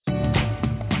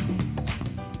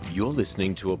You're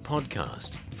listening to a podcast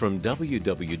from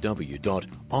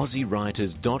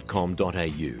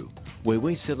www.aussiewriters.com.au, where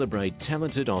we celebrate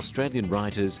talented Australian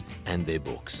writers and their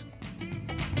books.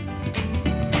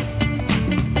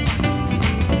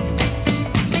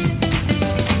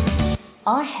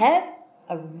 I have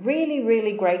a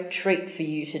really great treat for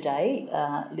you today,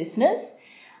 listeners.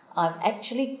 I've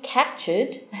actually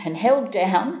captured and held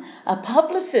down a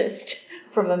publicist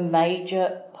from a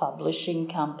major publishing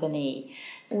company.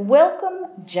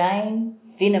 Welcome, Jane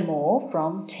Finnemore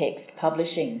from Text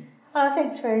Publishing. Oh,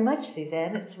 thanks very much,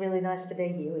 Suzanne. It's really nice to be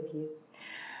here with you.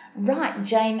 Right,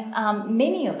 Jane,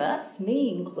 many of us, me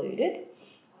included,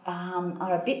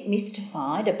 are a bit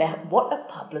mystified about what a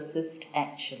publicist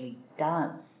actually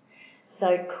does. So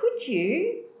could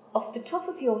you, off the top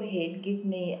of your head, give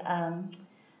me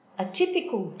a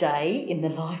typical day in the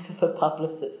life of a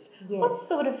publicist? Yes. What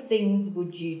sort of things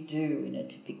would you do in a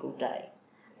typical day?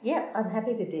 Yeah, I'm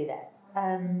happy to do that.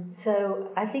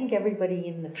 So I think everybody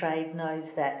in the trade knows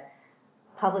that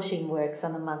publishing works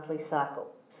on a monthly cycle.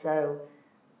 So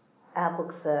our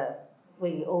books are,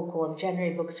 we all call them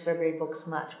January books, February books,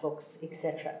 March books,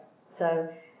 etc. So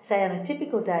say on a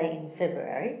typical day in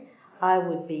February, I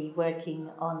would be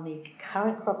working on the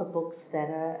current crop of books that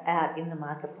are out in the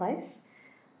marketplace,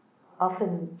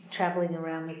 often travelling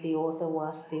around with the author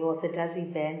whilst the author does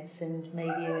events and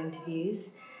media interviews.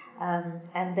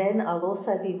 And then I'll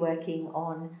also be working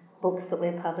on books that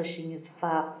we're publishing as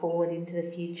far forward into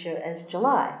the future as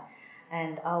July.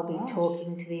 And I'll be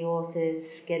talking to the authors,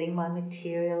 getting my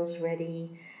materials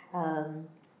ready,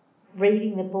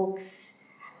 reading the books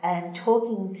and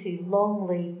talking to long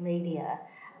lead media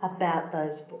about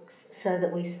those books so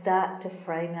that we start to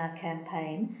frame our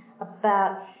campaign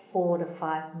about 4 to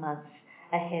 5 months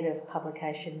ahead of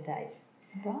publication date.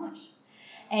 Right.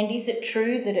 And is it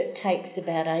true that it takes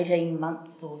about 18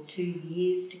 months or 2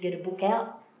 years to get a book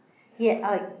out?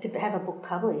 Yeah, to have a book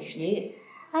published. Yes.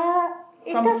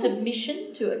 From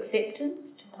submission to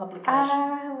acceptance to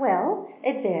publication? Well,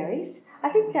 it varies. I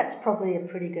think that's probably a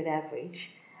pretty good average.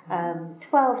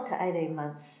 12 to 18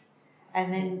 months.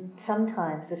 And then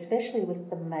sometimes, especially with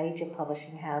the major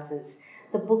publishing houses,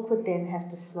 the book would then have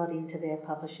to slot into their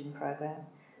publishing program.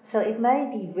 So it may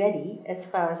be ready as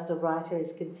far as the writer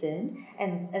is concerned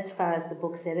and as far as the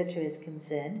book's editor is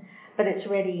concerned, but it's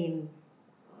ready in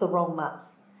the wrong month.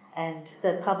 And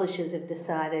the publishers have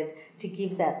decided to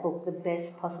give that book the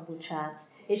best possible chance.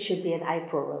 It should be an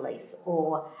April release,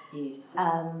 or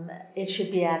it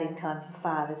should be out in time for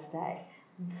Father's Day.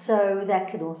 So that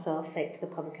can also affect the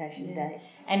publication date.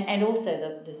 And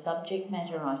also the subject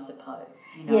matter, I suppose.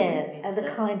 You know, the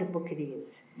kind of book it is.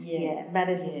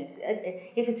 Matters.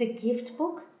 If it's a gift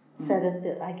book, so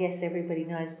that I guess everybody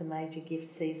knows the major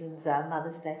gift seasons are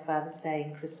Mother's Day, Father's Day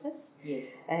and Christmas. Yes.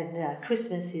 And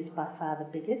Christmas is by far the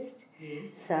biggest.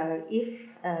 Yes. So if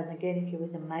you're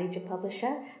with a major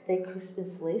publisher, their Christmas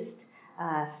list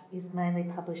is mainly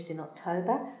published in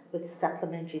October with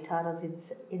supplementary titles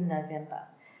in November.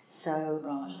 So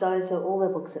those are all the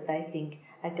books that they think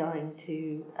are going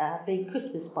to be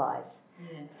Christmas buys.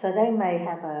 Yeah. So they may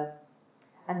have a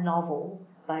novel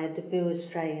by a debut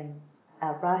Australian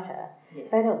writer. Yes.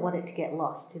 They don't want it to get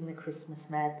lost in the Christmas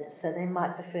madness, so they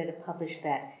might prefer to publish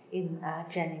that in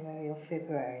January or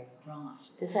February. Right.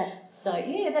 Does that? So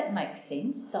that makes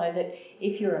sense. So that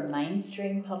if you're a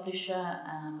mainstream publisher,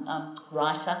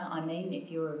 writer, if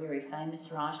you're a very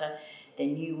famous writer,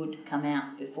 then you would come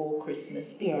out before Christmas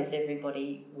because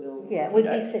everybody will. Yeah, I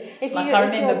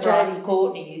remember Bryce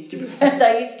Courtney used to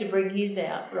bring his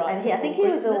out right. And I think he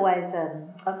was always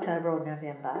October or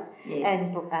November. Yes.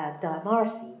 And Di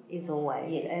Morrissey is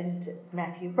always, and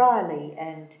Matthew Riley,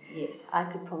 and I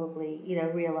could probably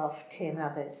reel off 10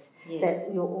 others that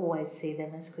you'll always see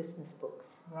them as Christmas books.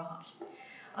 Right.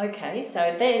 Okay,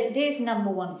 so there's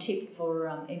number one tip for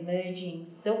emerging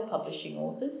self-publishing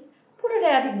authors. Put it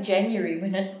out in January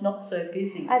when it's not so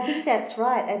busy. I think that's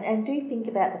right, and do think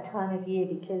about the time of year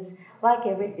because, like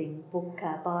everything, book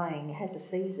buying has a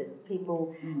season.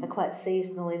 People are quite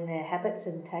seasonal in their habits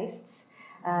and tastes.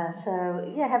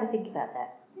 Have a think about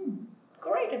that.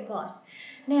 Great advice.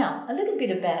 Now, a little bit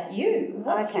about you.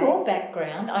 What's your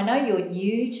background? I know you're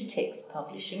new to text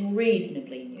publishing,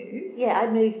 reasonably new. Yeah, I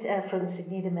moved from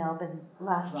Sydney to Melbourne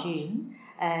last June.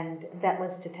 And that was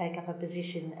to take up a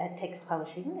position at Text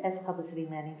Publishing as publicity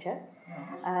manager.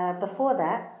 Right. Before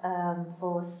that,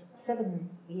 for 7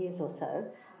 years or so,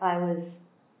 I was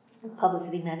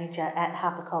publicity manager at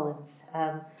HarperCollins,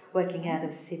 working out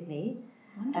of Sydney.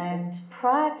 Wonderful. And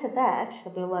prior to that,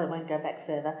 although I won't go back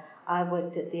further, I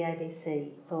worked at the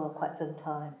ABC for quite some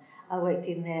time. I worked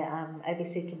in their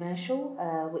ABC commercial,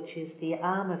 which is the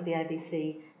arm of the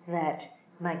ABC that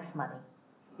makes money.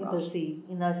 It was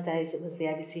in those days it was the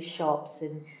ABC shops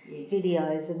and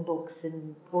videos and books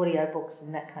and audio books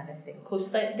and that kind of thing. Of course,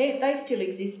 they still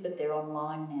exist, but they're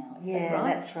online now. Yeah,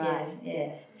 right? That's right.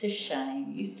 Yeah. It's a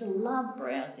shame. You used to love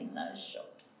browsing those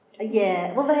shops.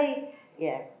 Yeah, well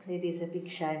it is a big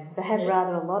shame. They had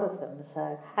rather a lot of them,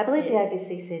 so I believe the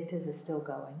ABC centres are still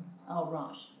going. Oh,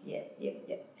 right. Yeah.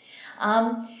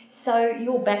 So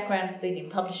your background's been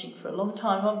in publishing for a long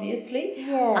time, obviously.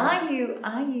 Yeah. Are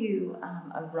you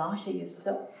a writer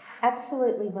yourself?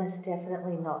 Absolutely, most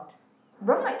definitely not.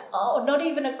 Right. Oh, not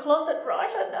even a closet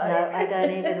writer, no. No, I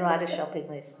don't even write a shopping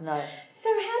list, no. So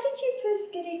how did you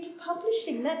first get into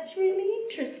publishing? That's really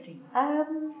interesting.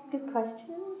 Good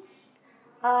question.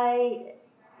 I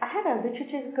had a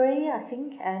literature degree, I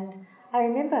think, and I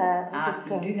remember...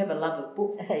 you do have a love of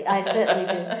books. I certainly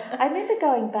do. I remember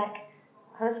going back,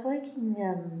 I was working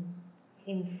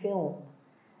in film,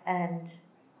 and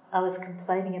I was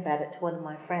complaining about it to one of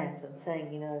my friends and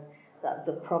saying,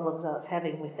 the problems I was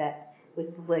having with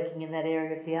working in that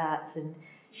area of the arts, and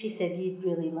she said, you'd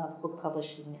really love book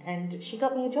publishing, and she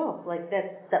got me a job. Like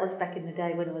that was back in the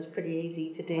day when it was pretty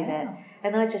easy to do that.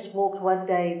 And I just walked one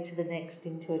day to the next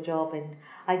into a job, and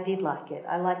I did like it.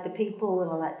 I like the people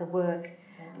and I like the work.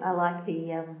 I like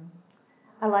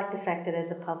the fact that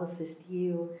as a publicist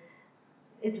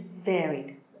it's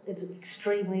varied. It's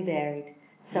extremely varied.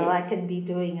 So I can be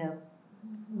doing a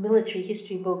military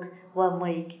history book one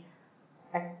week,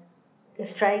 an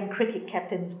Australian cricket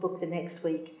captain's book the next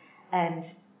week, and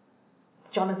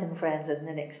Jonathan Franzen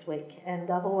the next week, and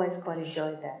I've always quite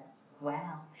enjoyed that.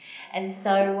 Wow. And so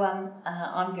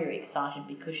I'm very excited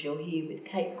because you're here with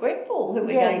Kate Grenfell, who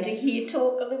we're going to hear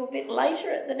talk a little bit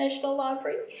later at the National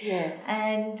Library. Yes.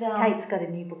 And Kate's got a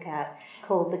new book out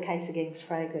called The Case Against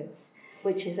Fragrance,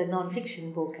 which is a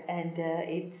non-fiction book, and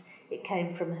it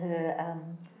came from her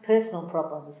personal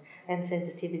problems and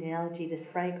sensitivity and allergy to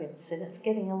fragrance, and it's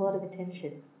getting a lot of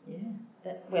attention.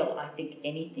 Yeah. Well, I think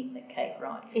anything that Kate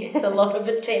writes gets a lot of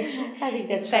attention. I think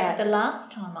that's In fact, right. the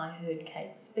last time I heard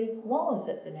Kate speak was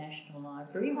at the National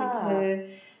Library with her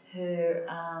story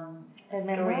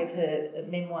of her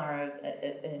memoir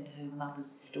and her mother's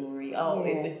story. Oh,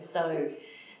 it was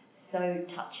so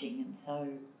touching and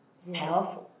so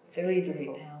powerful. Very, very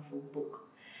powerful book.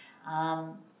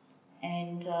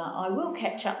 And I will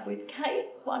catch up with Kate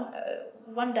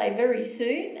one day very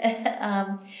soon.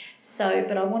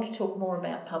 But I want to talk more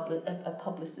about a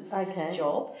publicist's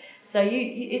job. So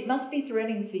it must be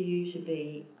thrilling for you to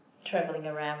be travelling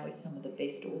around with some of the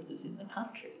best authors in the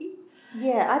country.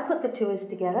 Yeah, I put the tours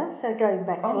together. So going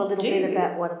back to a little bit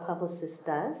about what a publicist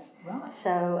does. Right.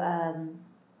 So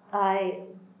I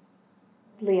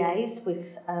liaise with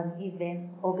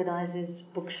event organisers,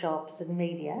 bookshops and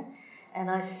media, and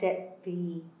I set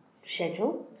the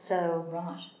schedule. So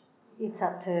it's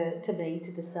up to me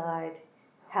to decide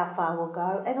how far we'll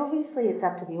go, and obviously it's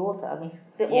up to the author. I mean,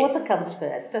 the author comes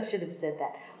first. I should have said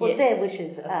that. Well, their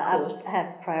wishes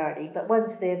have priority, but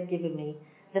once they've given me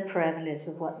the parameters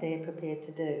of what they're prepared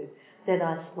to do, then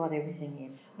I slot everything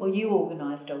in. Well, you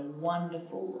organised a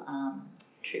wonderful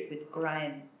trip with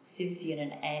Graham Simpson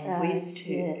and Anne West,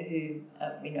 who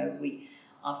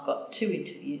I've got two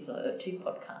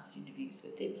podcast interviews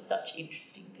with them. Such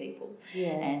interesting people. Yeah.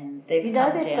 And they've they've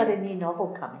got a new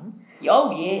novel coming.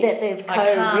 Oh yes. That they've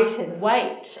co-written. I can't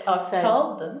wait. I've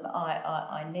told them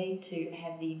I need to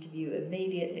have the interview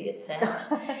immediately at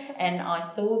South. And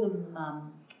I saw them.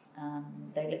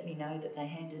 They let me know that they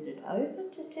handed it over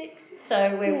to Text.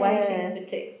 So we're waiting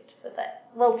for Text for that.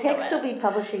 Well, Text will be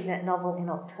publishing that novel in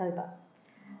October.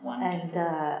 Wonderful.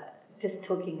 And just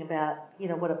talking about,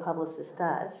 what a publicist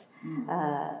does,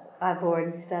 I've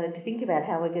already started to think about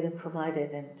how we're going to promote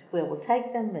it and where we'll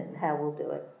take them and how we'll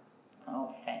do it.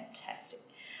 Oh, fantastic.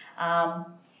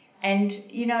 And,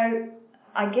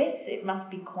 I guess it must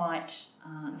be quite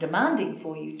demanding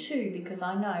for you too, because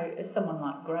I know as someone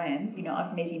like Graham,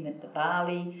 I've met him at the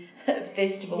Bali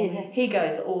Festival. Yeah. He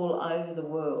goes all over the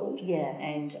world. Yeah.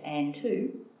 And Anne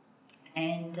too.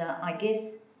 And I guess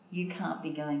you can't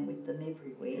be going with them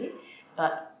everywhere,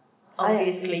 but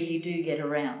obviously you do get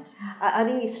around. I'm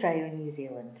in Australia and New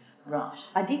Zealand. Right.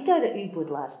 I did go to Ubud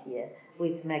last year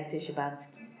with Magda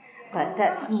Szymanski, but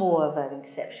that's more of an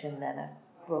exception than a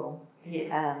rule.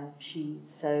 Yes. She's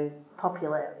so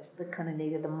popular, it kind of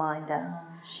needed a minder.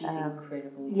 She's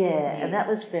incredible. Yeah, and that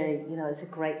was very, it's a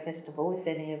great festival. If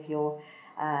any of your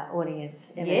audience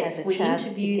ever has a chance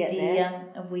to get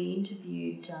there. We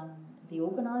interviewed the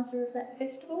organiser of that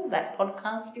festival. That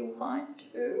podcast you'll find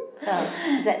too.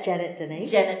 Is that Janet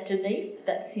Denise? Janet Denise.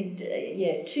 That's in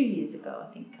 2 years ago,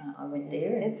 I think I went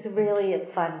there. It's really a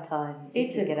fun time.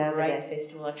 It's a get over great there.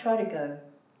 festival. I try to go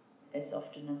as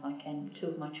often as I can. 2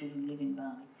 of my children live in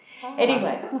Bali. Oh.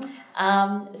 Anyway,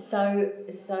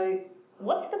 so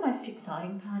what's the most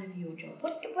exciting part of your job?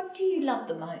 What do you love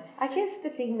the most? I guess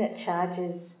the thing that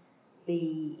charges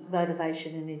the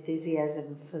motivation and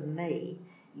enthusiasm for me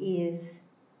is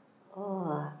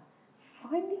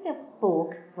finding a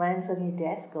book lands on your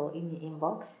desk or in your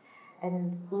inbox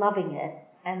and loving it,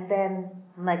 and then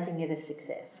making it a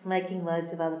success, making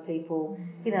loads of other people,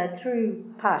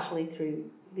 partially through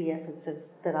the efforts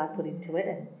that I put into it,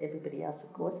 and everybody else,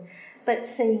 of course, but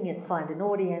seeing it find an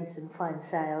audience and find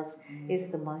sales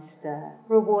is the most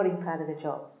rewarding part of the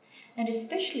job. And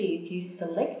especially if you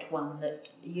select one that,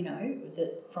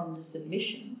 that from the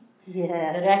submissions,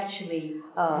 that actually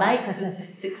makes it a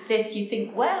success. You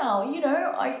think, wow,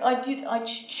 I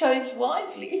chose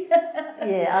wisely.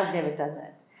 Yeah, I've never done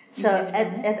that. So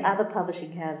at other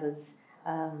publishing houses,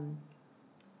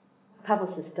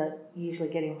 publicists don't usually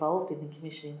get involved in the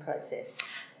commissioning process.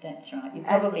 That's right. You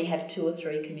probably have 2 or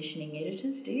 3 commissioning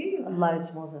editors, do you? Loads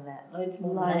more than that. Loads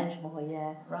more,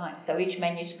 yeah. Right. So each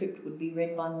manuscript would be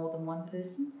read by more than one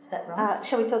person. Is that right?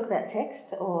 Shall we talk about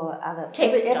text or other? Text.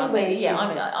 Everywhere's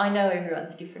I know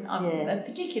everyone's different. Yeah.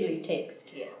 Particularly text.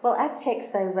 Yeah. Well, at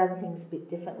text they run things a bit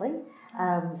differently.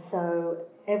 So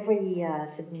every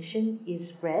submission is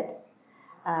read,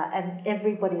 and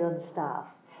everybody on staff,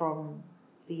 from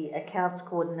the accounts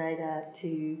coordinator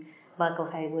to Michael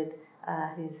Hayward,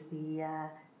 who's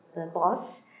the boss,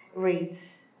 reads,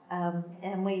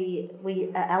 and we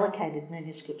are allocated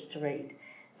manuscripts to read.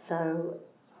 So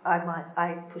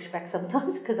I push back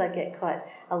sometimes because I get quite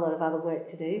a lot of other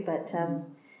work to do, but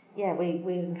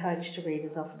we're encouraged to read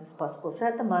as often as possible. So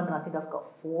at the moment I think I've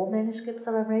got 4 manuscripts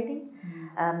that I'm reading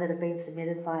that have been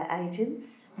submitted by agents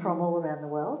from all around the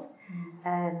world,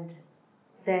 and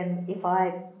then if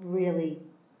I really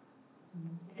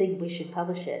think we should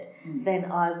publish it, then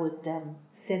I would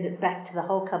send it back to the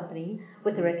whole company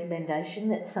with a recommendation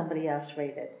that somebody else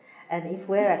read it. And if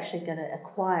we're actually going to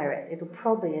acquire it, it'll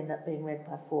probably end up being read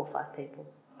by 4 or 5 people.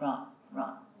 Right.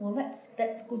 Well,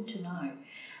 that's good to know.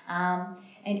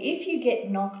 And if you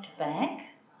get knocked back,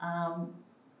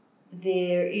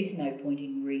 there is no point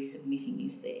in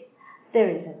resubmitting, is there? There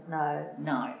isn't, no.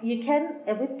 No. You can,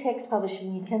 with text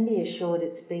publishing, you can be assured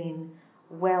it's been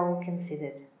well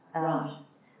considered. Right.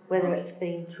 Whether it's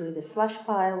been through the slush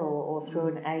pile or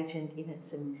through an agent in it.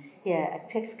 And a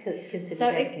text considers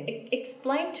everything. So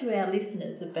explain to our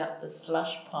listeners about the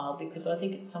slush pile, because I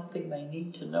think it's something they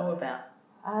need to know about.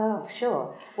 Oh,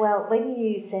 sure. Well, when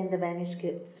you send the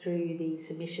manuscript through the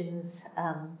submissions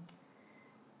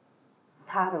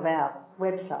part of our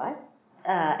website,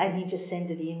 and you just send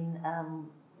it in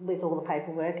with all the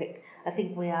paperwork, I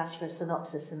think we ask for a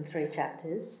synopsis and 3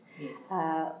 chapters. Yes.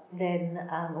 Then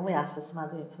we ask for some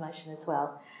other information as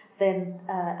well. Then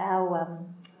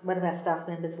one of our staff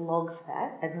members logs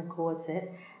that and records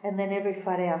it, and then every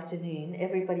Friday afternoon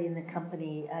everybody in the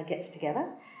company gets together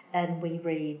and we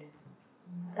read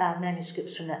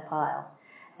manuscripts from that pile.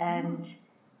 And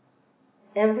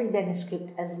every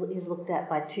manuscript is looked at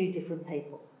by 2 different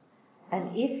people.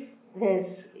 And if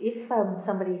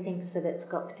somebody thinks that it's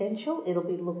got potential, it'll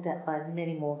be looked at by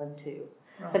many more than 2.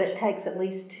 Right. But it takes at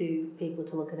least 2 people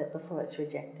to look at it before it's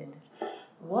rejected.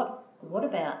 What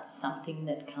about something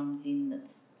that comes in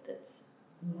that's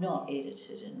not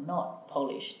edited and not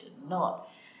polished and not,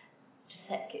 does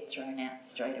that get thrown out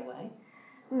straight away?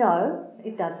 No,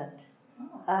 it doesn't.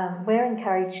 We're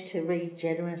encouraged to read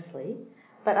generously,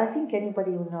 but I think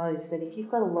anybody who knows that if you've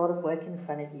got a lot of work in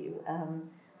front of you,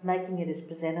 making it as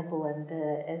presentable and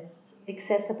as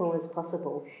accessible as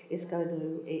possible is going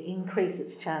to increase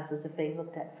its chances of being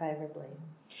looked at favourably.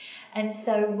 And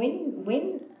so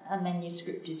when a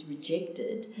manuscript is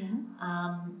rejected,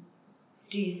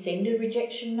 do you send a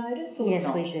rejection notice or yes,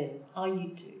 not? Yes, we do. Oh, you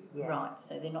do? Yeah. Right.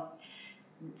 So they're not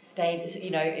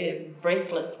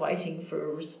breathless waiting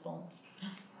for a response.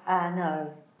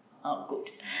 No. Oh, good.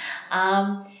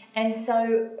 And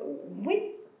so with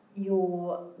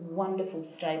your wonderful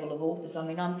stable of authors, I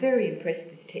mean, I'm very impressed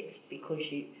with text because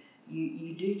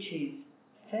you do choose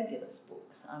fabulous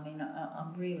books. I mean,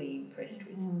 I'm really impressed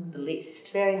with the list.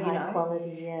 Very high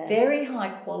quality, yeah. Very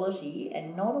high quality,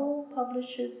 and not all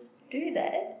publishers do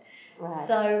that. Right.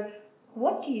 So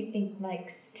what do you think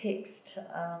makes text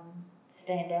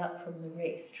stand out from the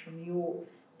rest, from your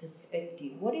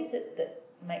perspective? What is it that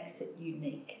makes it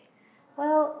unique?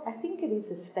 Well, I think it is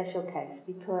a special case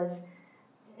because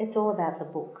it's all about the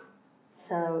book.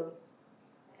 So,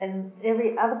 and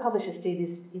every other publishers do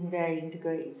this in varying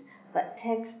degrees, but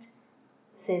Text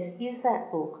says, is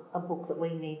that book a book that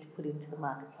we need to put into the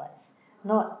marketplace?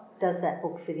 Not, does that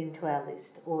book fit into our list,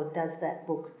 or does that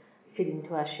book fit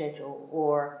into our schedule,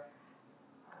 or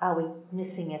are we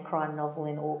missing a crime novel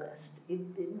in August?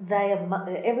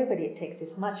 Everybody at Text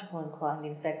is much more inclined,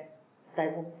 in fact, they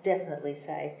will definitely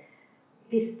say,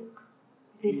 this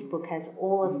book has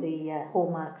all of the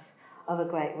hallmarks of a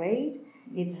great read,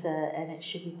 and it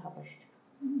should be published.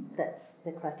 That's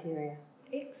the criteria.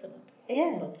 Excellent.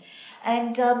 Yeah.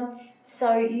 And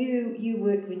so you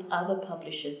worked with other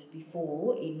publishers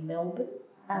before in Melbourne?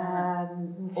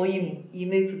 Or you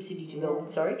moved from Sydney to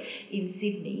Melbourne, sorry, in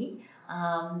Sydney.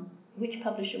 Which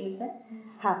publisher was that?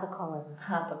 HarperCollins.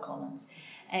 HarperCollins.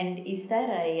 And is that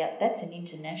that's an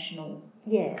international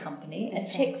company? And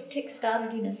Text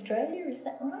started in Australia, is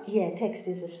that right? Yeah, Text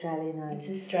is Australian owned.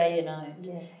 It's Australian owned.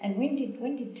 Yeah. And when did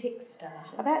Text start?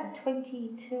 About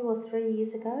 22 or 3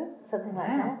 years ago, something like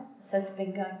that. So it's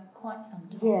been going quite some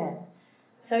time. Yeah.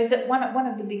 So is it one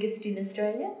of the biggest in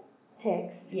Australia?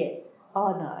 Text? Yeah.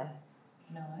 Oh, no.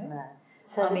 No.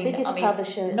 So the biggest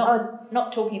publisher...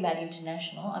 Not talking about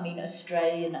international, I mean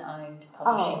Australian-owned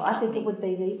publishing I think company. it would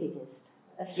be the biggest.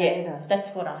 Yeah, that's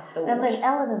what I thought. And then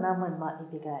Allen & Unwin might be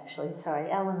bigger, actually. Sorry,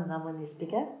 Allen & Unwin is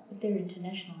bigger. But they're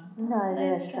international, aren't they? No,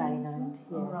 they're Australian-owned.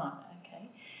 Yeah. Oh, right, okay.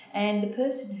 And the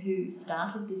person who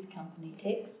started this company,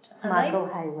 Text... Michael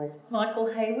Hayward. Michael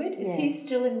Hayward? Is he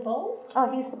still involved?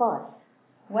 Oh, he's the boss.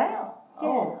 Wow. Yeah.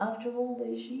 Oh, after all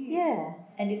these years. Yeah.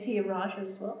 And is he a writer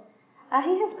as well?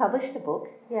 He has published a book,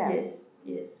 yeah.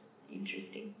 Yes.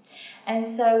 Interesting.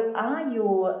 And so are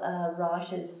your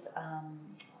writers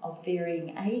of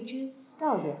varying ages?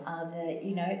 Oh, yes. Are they,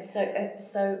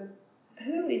 so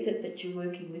who is it that you're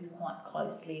working with quite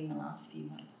closely in the last few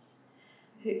months?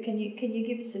 Can you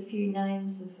give us a few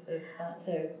names of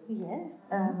Yeah.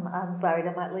 I'm worried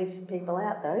I might leave some people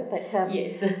out though, but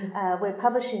yes. We're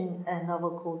publishing a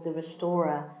novel called The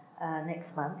Restorer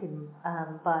next month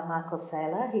by Michael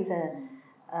Saylor. He's a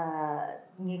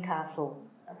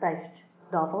Newcastle-based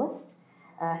novelist.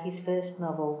 His first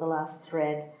novel, The Last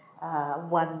Thread,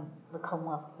 won the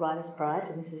Commonwealth Writers' Prize,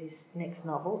 and this is his next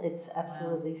novel. It's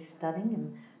absolutely stunning,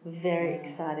 and we're very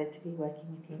excited to be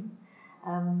working with him.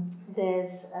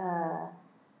 There's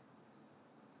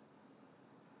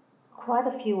quite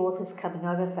a few authors coming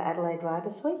over for Adelaide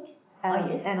Writers' Week,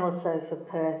 and also for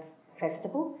Perth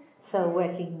Festival. So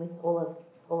working with all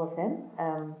of them.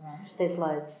 There's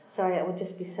loads. Sorry, it would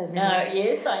just be so many. No,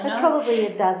 yes, I know. There's probably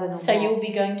a dozen or so more. you'll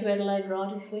be going to Adelaide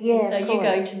Writers' Week? Yeah, so of you course.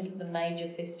 go to the major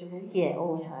festivals? Yeah,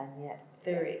 all the time, yeah.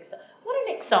 Very exciting. What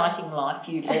an exciting life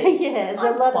you lead. Yeah,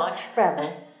 there's a lot of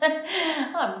travel.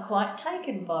 I'm quite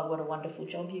taken by what a wonderful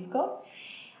job you've got.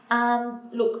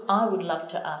 Look, I would love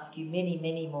to ask you many,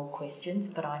 many more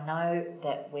questions, but I know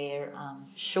that we're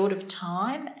short of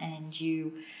time, and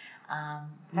you are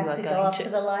going go up to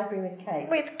the library with Kate.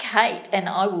 With Kate, and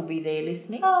I will be there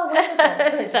listening. Oh,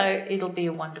 wonderful. So it'll be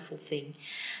a wonderful thing.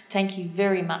 Thank you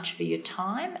very much for your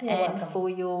time welcome. For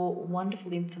your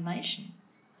wonderful information.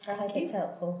 I hope it's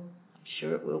helpful. I'm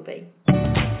sure it will be.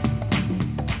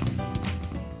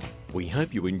 We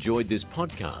hope you enjoyed this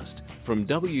podcast from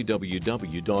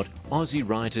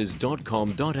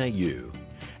www.aussiewriters.com.au.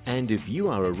 And if you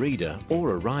are a reader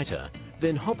or a writer,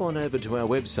 then hop on over to our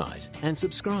website and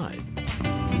subscribe.